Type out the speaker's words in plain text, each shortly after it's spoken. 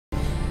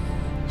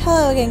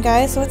Hello again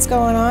guys, what's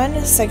going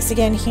on? Sykes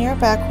again here,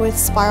 back with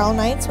Spiral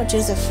Knights, which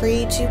is a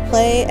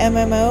free-to-play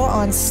MMO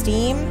on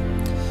Steam.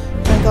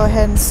 I'm gonna go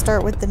ahead and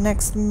start with the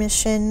next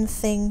mission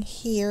thing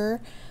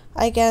here.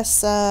 I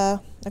guess,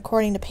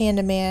 according to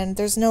Panda Man,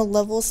 there's no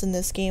levels in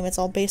this game, it's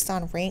all based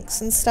on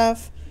ranks and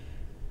stuff.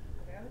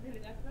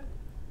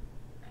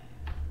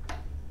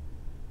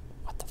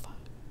 What the fuck?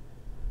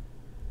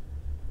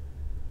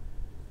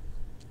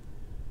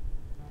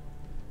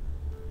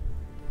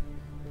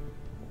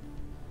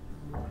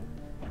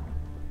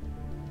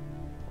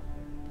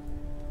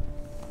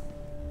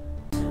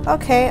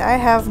 Okay, I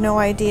have no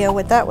idea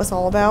what that was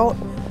all about.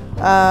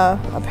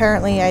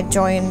 Apparently I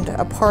joined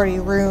a party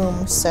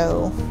room,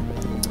 so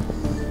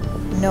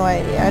no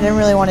idea. I didn't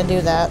really want to do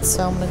that,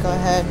 so I'm gonna go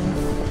ahead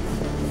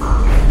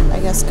and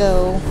I guess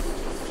go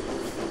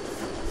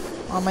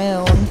on my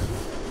own.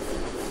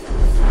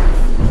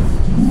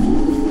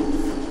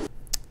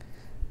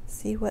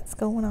 See what's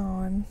going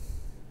on.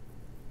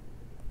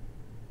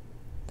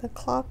 The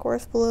clock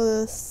works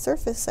below the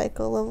surface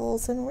cycle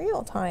levels in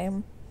real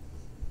time.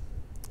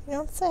 You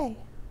don't say.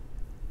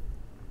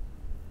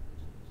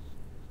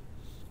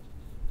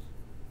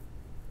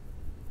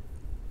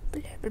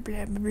 Blah blah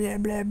blah blah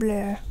blah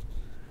blah.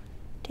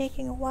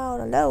 Taking a while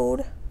to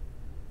load.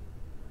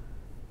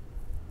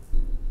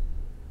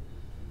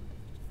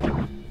 I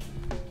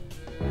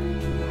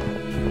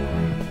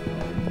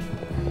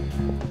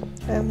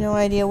have no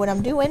idea what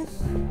I'm doing.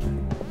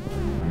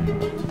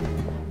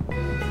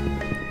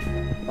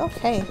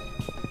 Okay.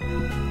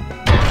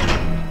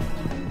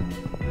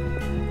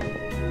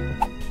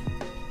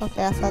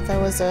 Okay, I thought there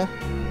was a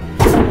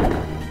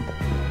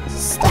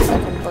stuff I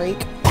can break.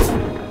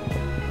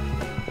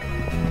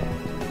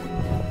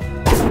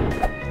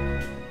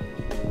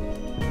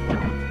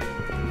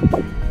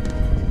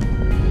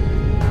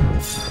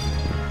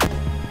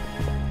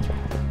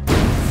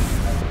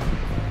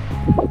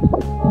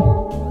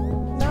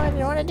 No, I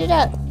didn't want to do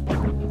that.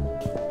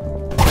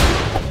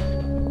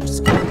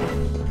 Just kidding.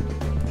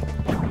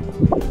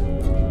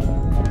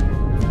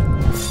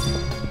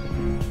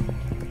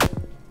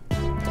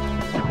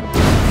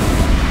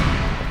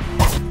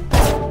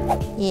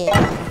 Yeah.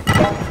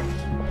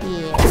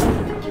 Yeah.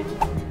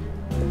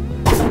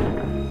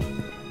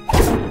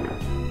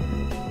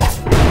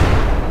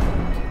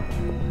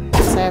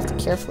 So I have to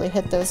carefully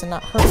hit those and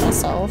not hurt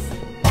myself.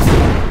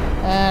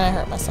 And I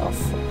hurt myself.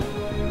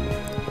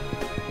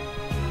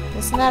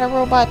 Isn't that a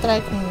robot that I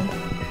can...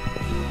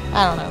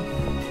 I don't know.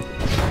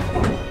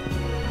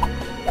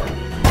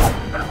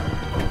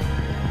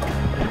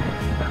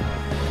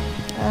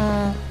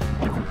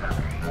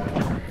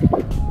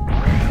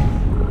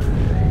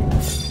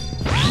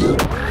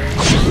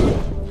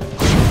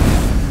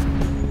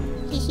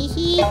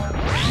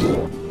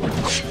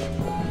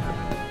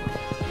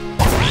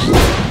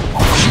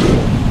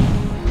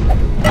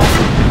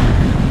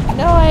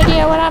 No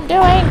idea what I'm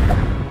doing.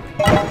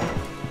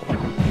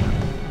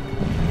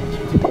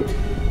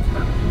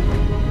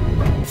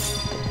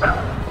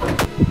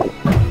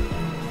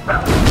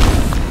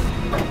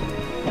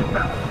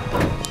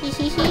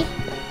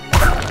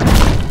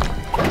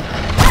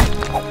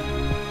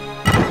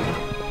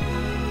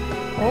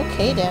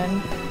 Okay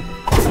then.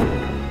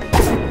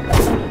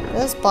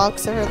 Does this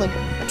box ever like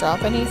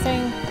drop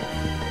anything?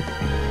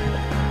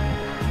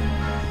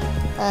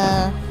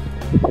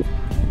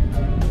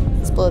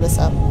 Let's blow this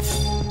up.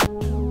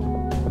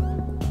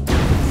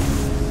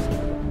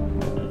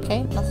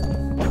 Okay, nothing.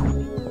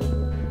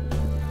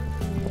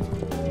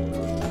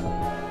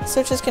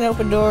 Switches can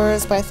open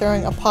doors by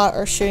throwing a pot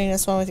or shooting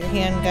this one with your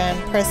handgun.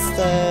 Press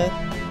the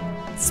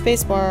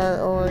spacebar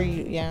or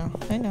you, yeah,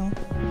 I know.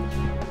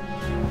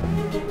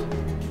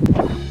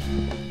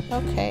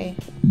 Okay.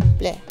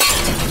 Bleh.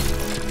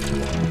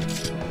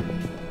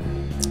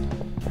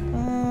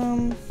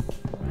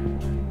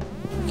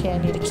 Okay, I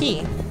need a key.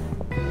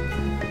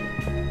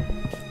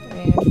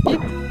 And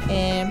boop.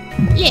 And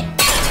yeah!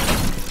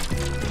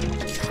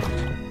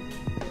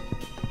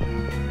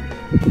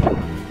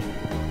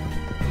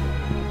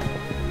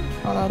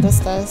 I don't know what this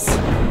does.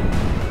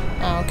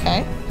 Oh,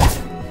 okay.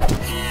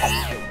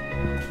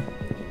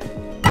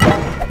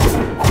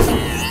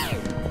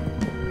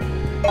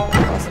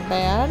 Wasn't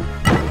bad.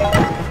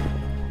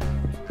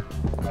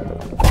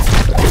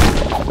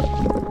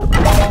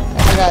 I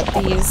forgot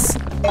these.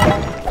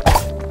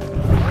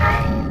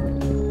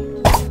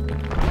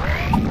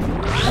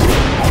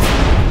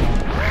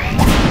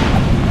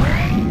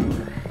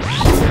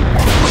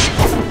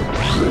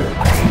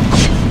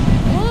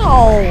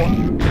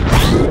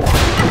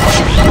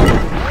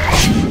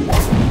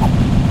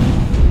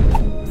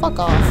 Fuck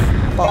off,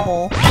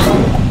 butthole.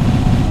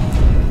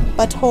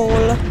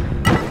 Butthole.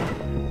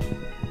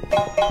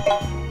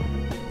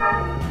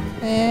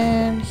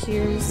 And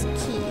here's the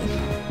key.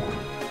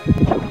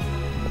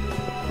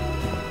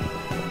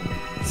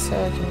 So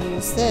I can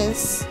use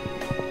this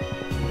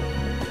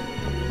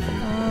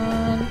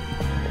on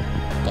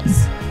this.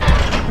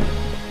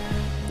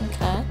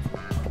 Okay.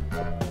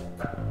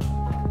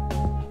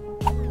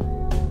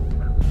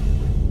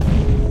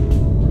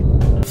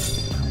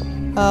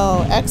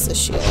 Oh, X is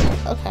shield.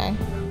 Okay.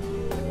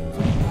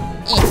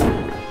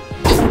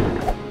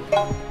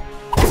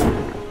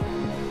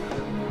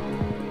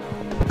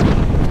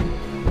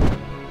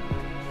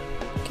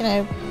 Can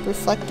I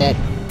reflect it?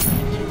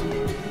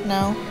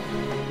 No.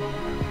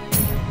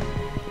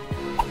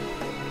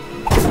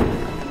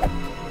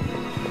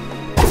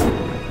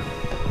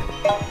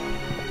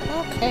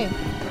 Okay.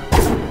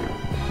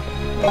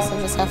 I guess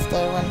I'll just have to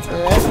run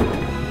through it.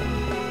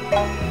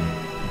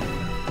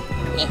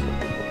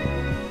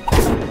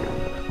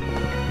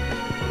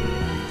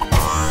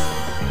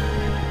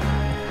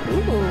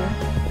 Ooh.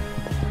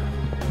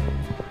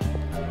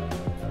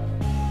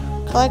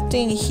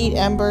 Collecting heat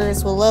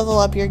embers will level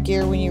up your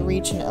gear when you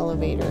reach an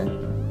elevator.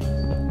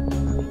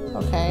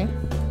 Okay.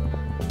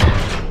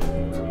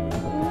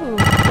 Ooh.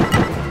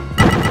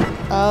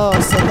 Oh,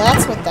 so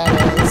that's what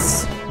that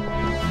is.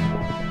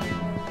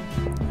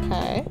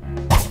 Okay.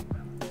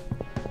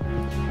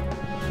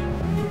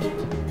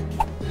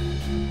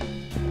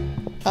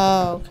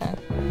 Oh, okay.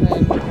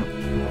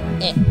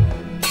 Then,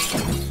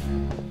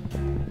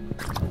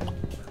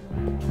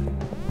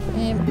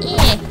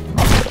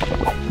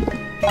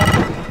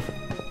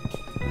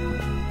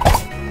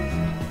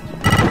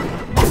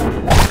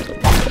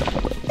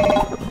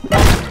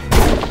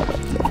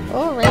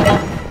 Alrighty.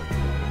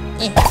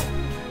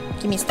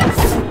 Give me stuff.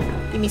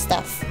 Give me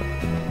stuff.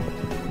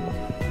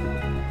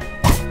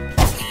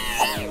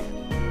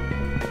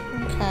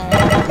 Okay.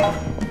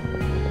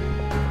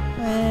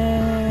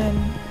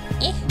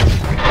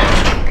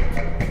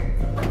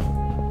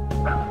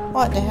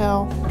 What the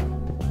hell?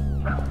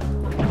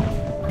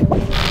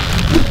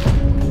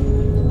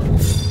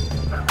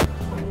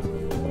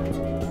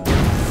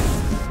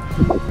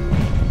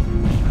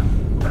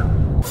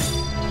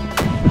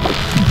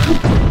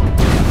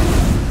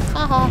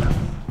 Haha.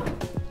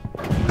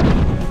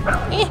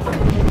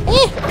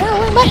 No,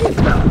 wrong button!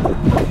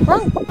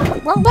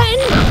 Wrong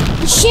button!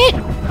 Shit!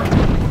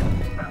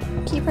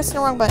 Keep pressing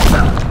the wrong button.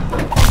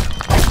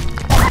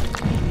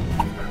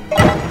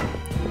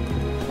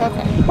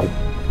 Okay.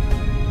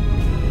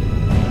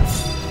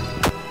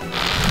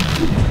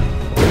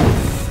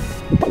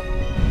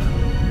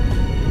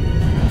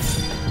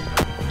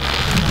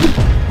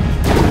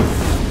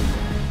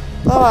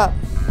 Blow up.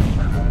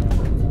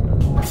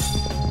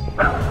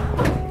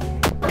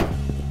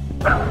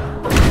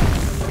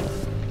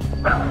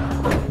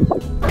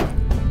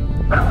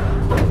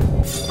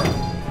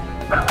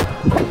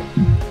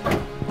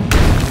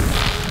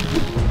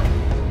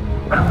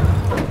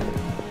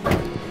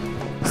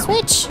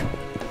 Switch!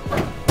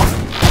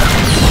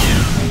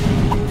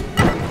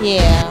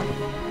 Yeah.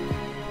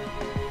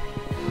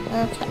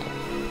 Okay.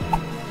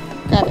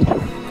 Grab it.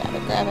 Grab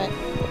it, grab it.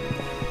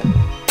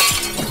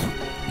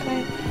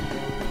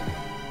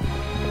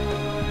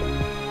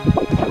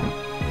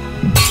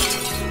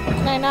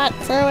 Can I not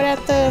throw it at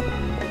the...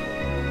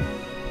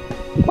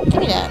 Give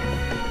me that.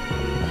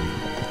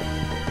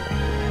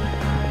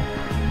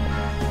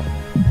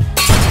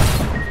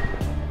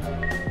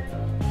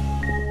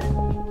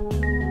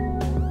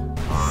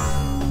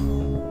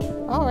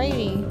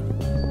 Alrighty.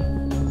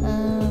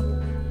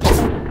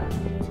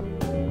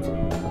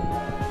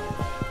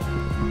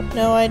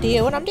 No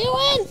idea what I'm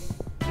doing!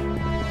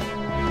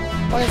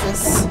 What is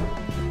this?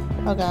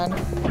 Oh god.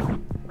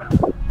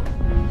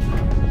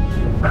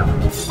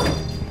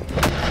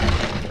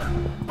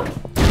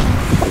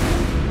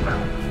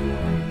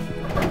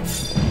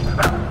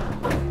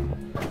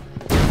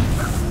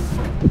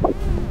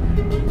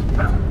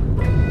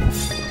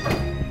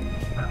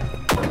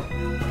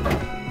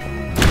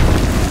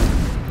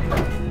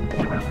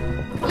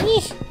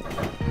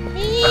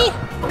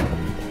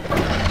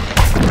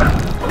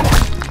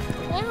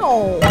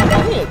 Ow!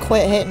 You need to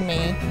quit hitting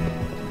me.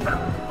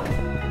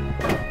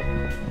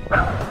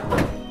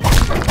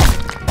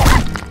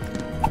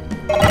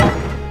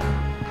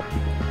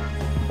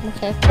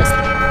 Okay, fuck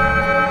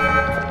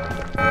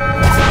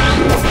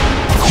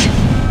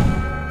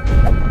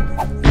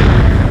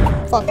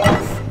off. Fuck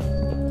off.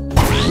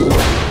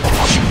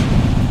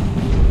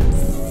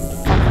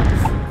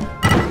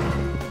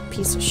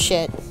 Piece of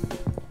shit.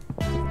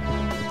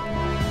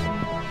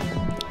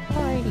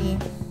 Alrighty.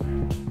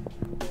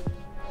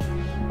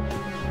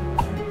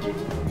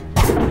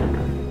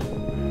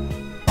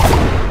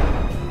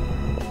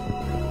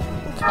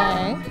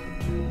 Okay.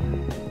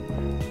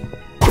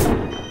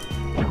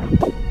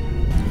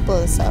 Blow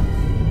this up.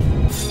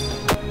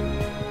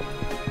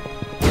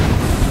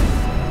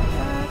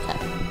 Okay.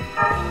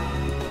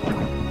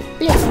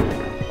 Yeah.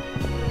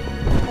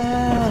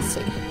 Let's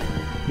see.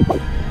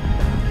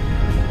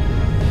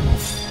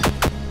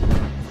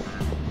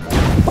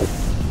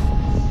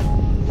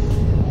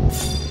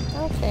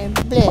 Okay,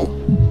 bleh.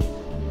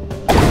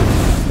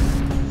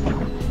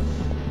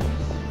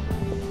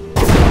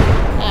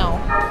 Ow.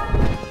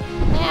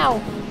 Ow!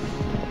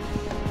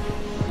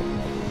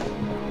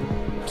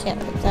 Can't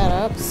pick that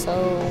up, so...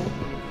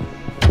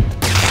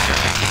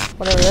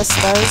 whatever this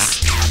does.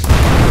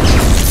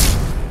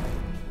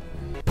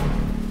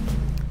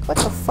 What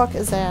the fuck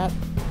is that?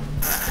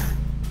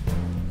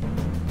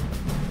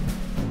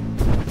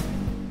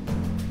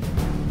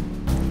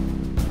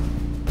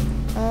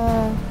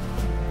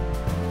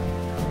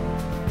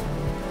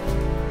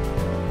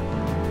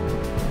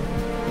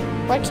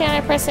 Why can't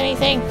I press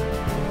anything?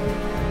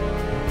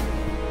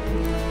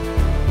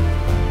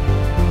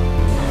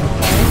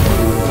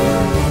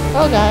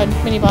 Oh god,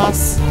 mini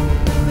boss.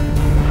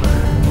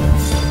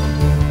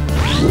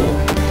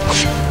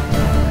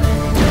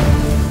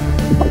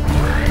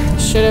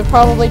 Should have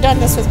probably done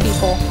this with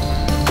people.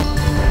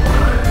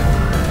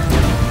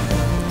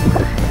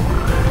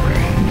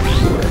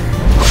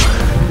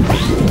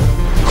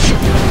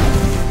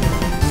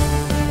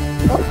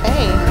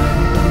 Okay.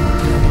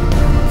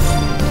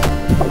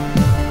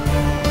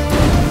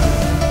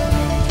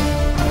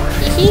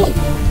 Hee.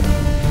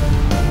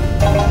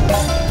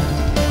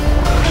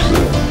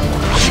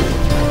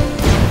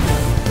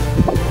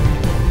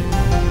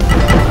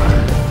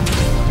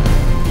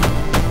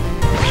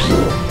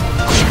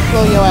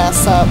 Blow your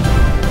ass up.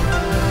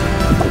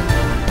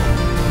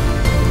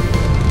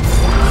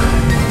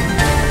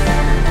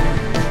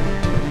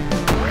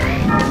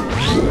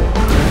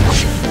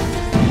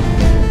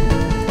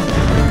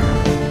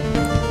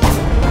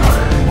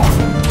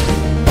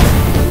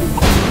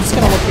 Just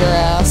gonna whip your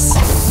ass.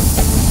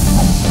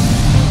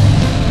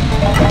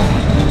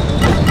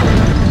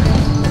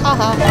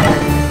 Haha.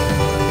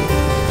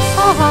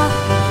 Haha.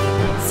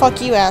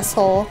 Fuck you,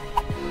 asshole.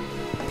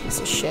 Piece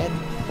of shit.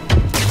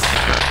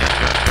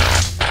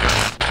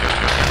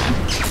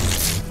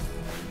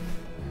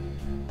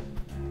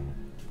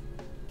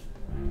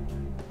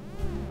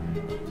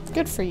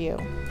 Good for you.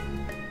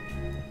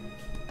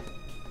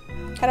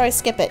 How do I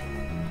skip it?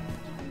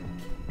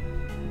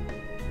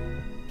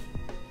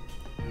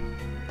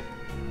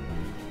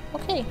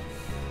 Okay.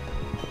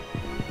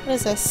 What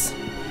is this?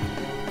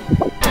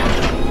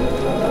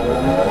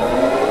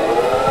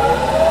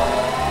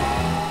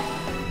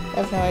 I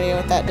have no idea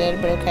what that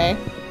did, but okay.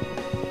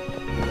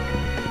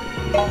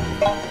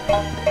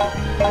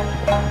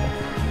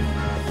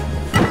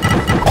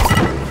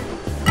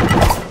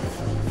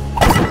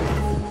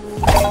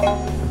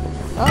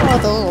 I don't know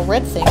what the little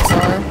red things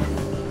are.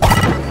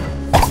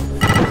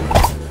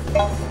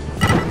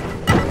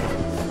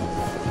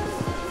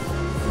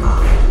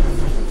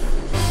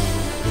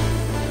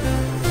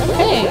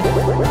 Okay.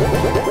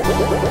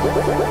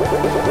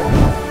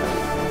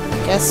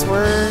 Guess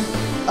we're...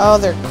 Oh,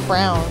 they're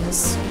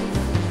crowns.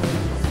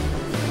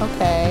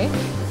 Okay.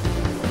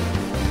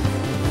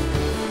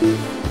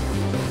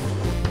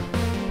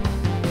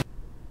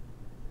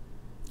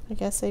 I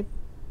guess I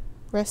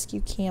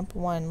rescue Camp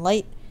 1.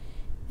 Light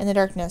in the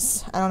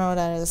darkness. I don't know what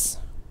that is.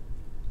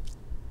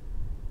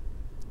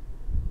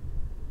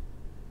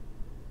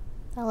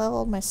 I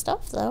leveled my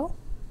stuff though.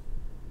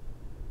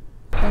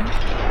 Okay.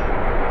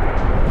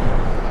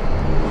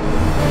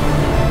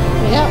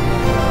 Yep.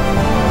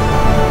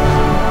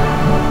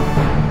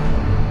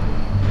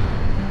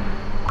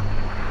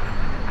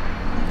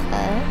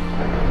 Okay.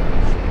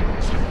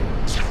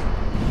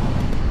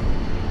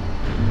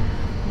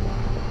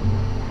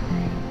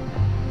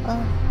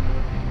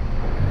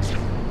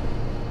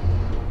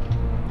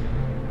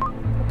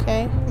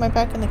 Okay, am I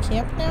back in the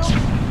camp now?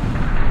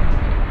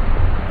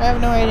 I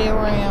have no idea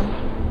where I am.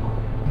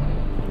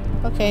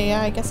 Okay,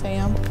 yeah, I guess I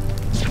am.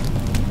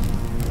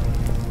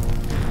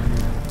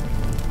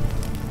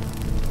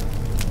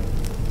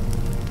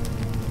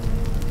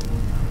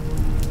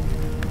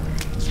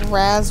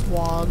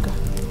 RAZWOG.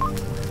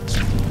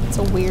 It's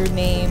a weird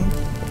name.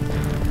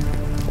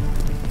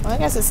 Well, I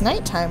guess it's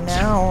nighttime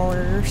now,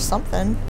 or something.